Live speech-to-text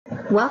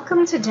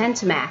Welcome to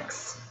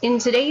DentiMax. In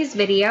today's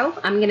video,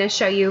 I'm going to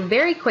show you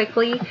very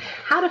quickly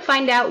how to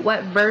find out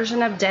what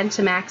version of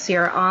DentiMax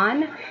you're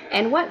on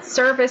and what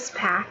service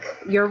pack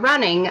you're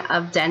running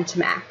of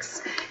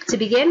DentiMax. To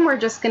begin, we're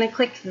just going to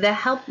click the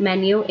Help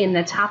menu in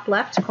the top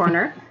left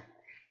corner,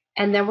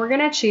 and then we're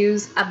going to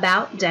choose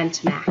About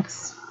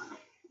DentiMax.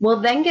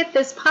 We'll then get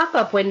this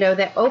pop-up window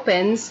that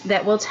opens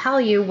that will tell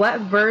you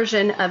what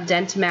version of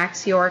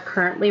DentiMax you're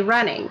currently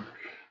running.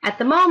 At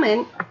the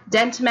moment,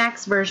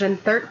 DentiMax version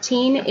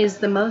 13 is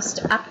the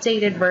most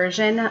updated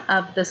version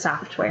of the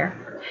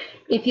software.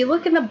 If you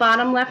look in the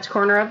bottom left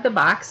corner of the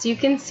box, you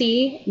can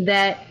see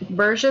that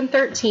version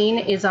 13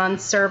 is on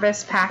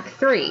Service Pack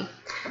 3.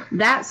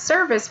 That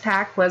service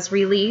pack was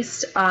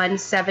released on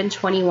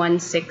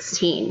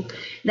 7/21/16.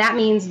 That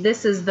means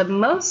this is the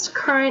most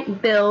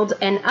current build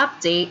and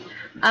update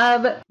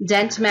of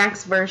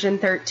DentiMax version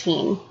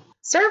 13.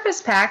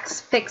 Service packs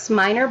fix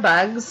minor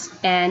bugs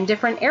and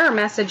different error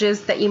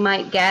messages that you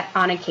might get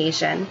on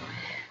occasion.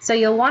 So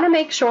you'll want to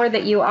make sure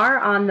that you are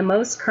on the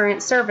most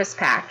current service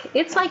pack.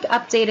 It's like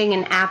updating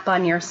an app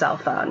on your cell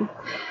phone.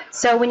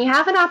 So when you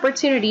have an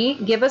opportunity,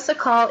 give us a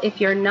call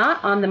if you're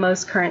not on the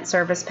most current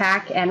service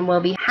pack, and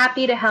we'll be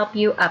happy to help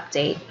you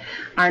update.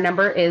 Our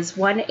number is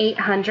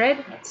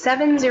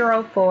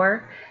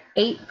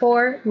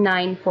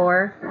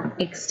 1-800-704-8494,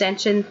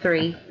 extension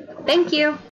 3. Thank you.